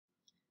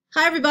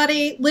Hi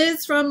everybody,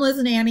 Liz from Liz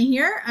and Annie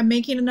here. I'm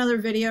making another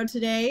video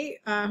today,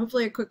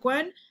 hopefully a quick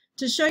one,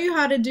 to show you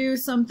how to do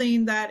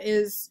something that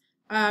is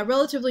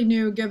relatively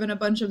new given a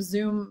bunch of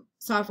Zoom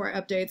software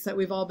updates that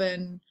we've all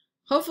been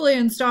hopefully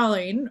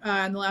installing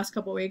in the last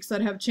couple of weeks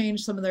that have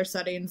changed some of their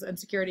settings and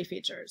security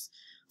features.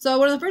 So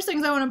one of the first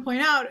things I want to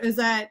point out is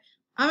that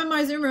I'm in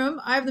my Zoom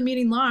room, I have the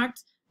meeting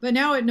locked, but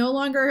now it no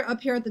longer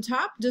up here at the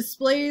top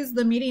displays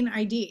the meeting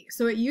ID.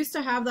 So it used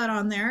to have that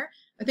on there.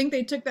 I think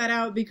they took that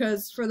out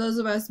because for those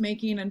of us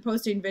making and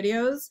posting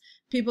videos,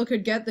 people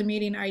could get the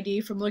meeting ID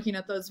from looking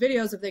at those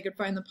videos if they could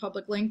find the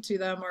public link to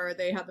them or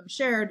they had them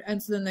shared.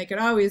 And so then they could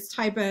always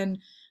type in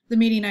the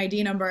meeting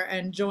ID number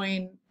and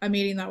join a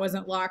meeting that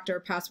wasn't locked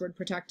or password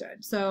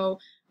protected. So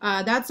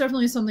that's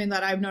definitely something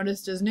that I've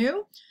noticed is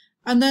new.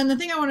 And then the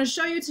thing I want to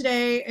show you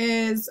today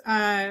is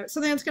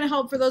something that's going to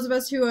help for those of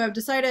us who have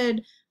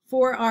decided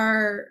for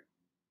our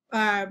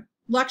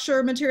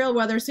lecture material,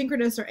 whether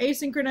synchronous or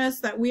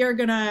asynchronous, that we are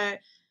going to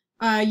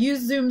use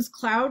Zoom's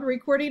cloud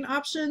recording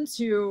option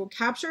to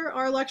capture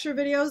our lecture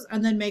videos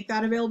and then make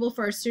that available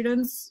for our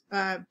students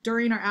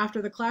during or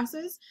after the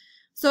classes.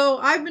 So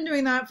I've been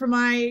doing that for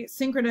my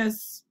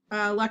synchronous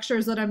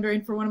lectures that I'm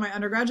doing for one of my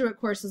undergraduate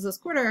courses this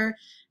quarter,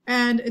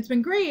 and it's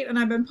been great. And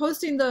I've been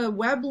posting the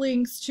web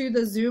links to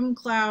the Zoom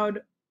Cloud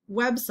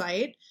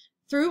website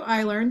through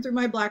iLearn, through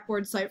my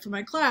Blackboard site for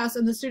my class,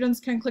 and the students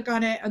can click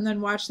on it and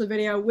then watch the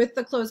video with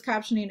the closed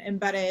captioning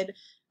embedded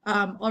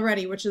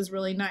already, which is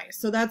really nice.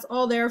 So that's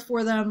all there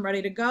for them,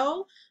 ready to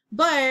go.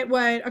 But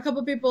what a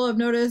couple people have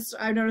noticed,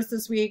 I've noticed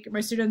this week,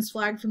 my students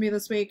flagged for me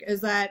this week, is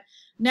that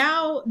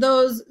now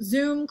those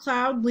Zoom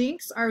Cloud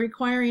links are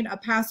requiring a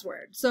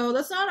password. So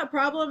that's not a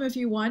problem if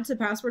you want to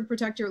password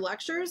protect your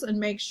lectures and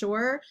make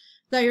sure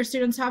that your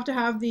students have to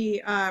have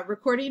the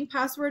recording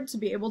password to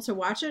be able to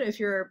watch it if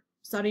you're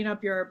setting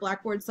up your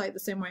Blackboard site the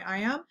same way I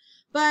am.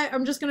 But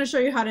I'm just going to show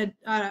you how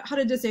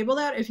to disable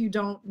that if you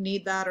don't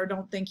need that or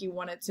don't think you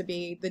want it to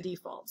be the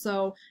default.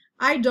 So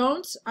I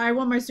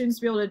want my students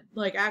to be able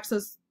to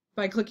access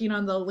by clicking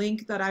on the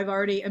link that I've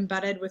already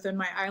embedded within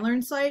my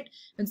iLearn site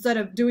instead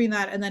of doing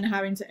that and then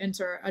having to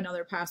enter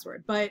another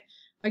password. But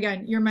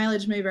again, your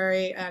mileage may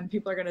vary and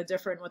people are going to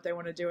differ in what they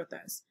want to do with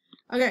this.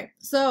 Okay,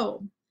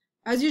 so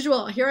as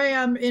usual, here I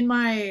am in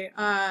my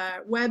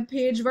web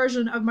page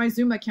version of my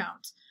Zoom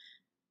account.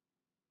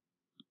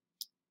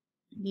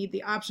 Need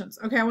the options.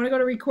 Okay, I want to go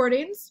to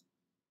recordings.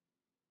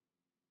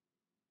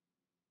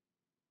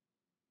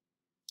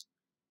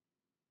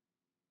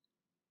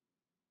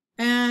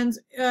 And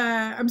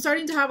I'm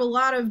starting to have a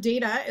lot of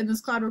data in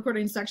this cloud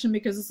recording section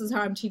because this is how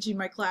I'm teaching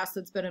my class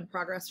that's been in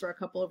progress for a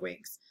couple of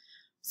weeks.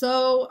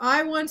 So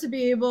I want to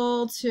be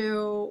able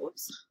to,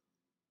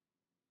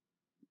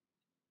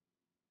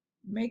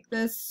 make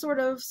this sort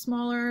of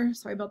smaller.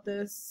 Sorry about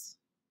this.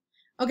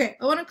 Okay,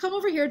 I want to come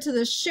over here to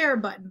the share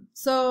button.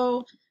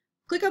 So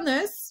click on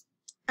this,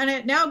 and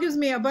it now gives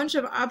me a bunch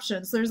of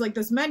options. There's like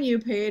this menu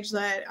page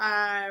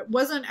that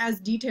wasn't as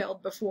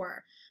detailed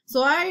before.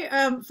 So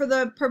for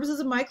the purposes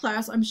of my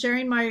class, I'm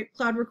sharing my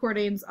cloud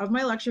recordings of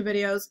my lecture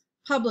videos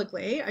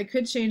publicly. I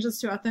could change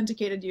this to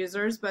authenticated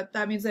users, but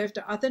that means they have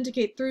to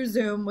authenticate through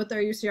Zoom with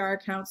their UCR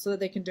account so that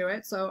they can do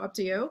it. So up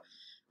to you.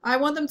 I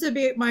want them to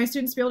be, my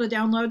students to be able to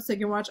download so they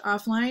can watch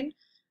offline.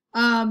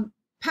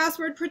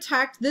 Password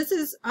protect.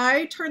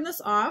 I turn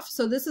this off.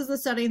 So this is the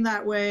setting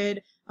that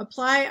would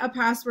apply a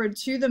password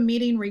to the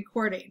meeting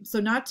recording. So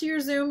not to your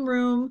Zoom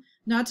room,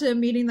 not to a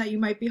meeting that you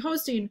might be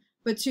hosting,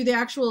 but to the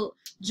actual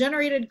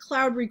generated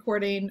cloud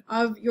recording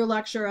of your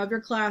lecture, of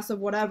your class, of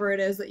whatever it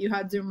is that you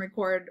had Zoom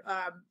record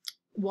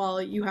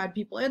while you had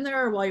people in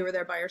there or while you were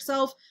there by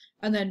yourself,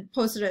 and then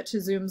posted it to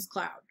Zoom's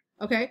cloud.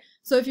 Okay,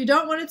 so if you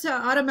don't want it to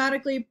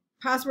automatically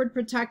password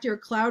protect your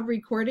cloud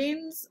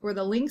recordings or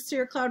the links to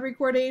your cloud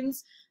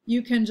recordings,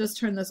 you can just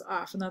turn this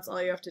off, and that's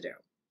all you have to do.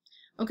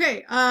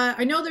 Okay,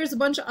 I know there's a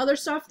bunch of other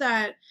stuff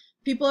that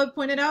people have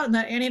pointed out and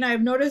that Annie and I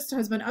have noticed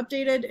has been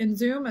updated in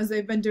Zoom as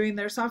they've been doing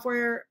their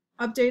software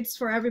updates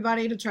for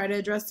everybody to try to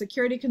address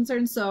security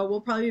concerns. So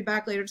we'll probably be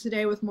back later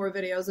today with more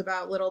videos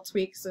about little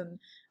tweaks and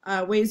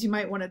ways you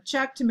might want to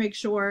check to make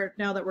sure,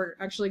 now that we're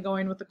actually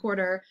going with the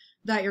quarter,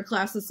 that your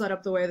class is set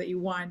up the way that you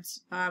want,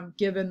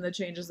 given the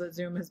changes that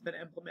Zoom has been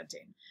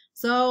implementing.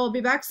 So I'll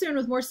be back soon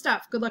with more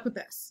stuff. Good luck with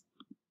this.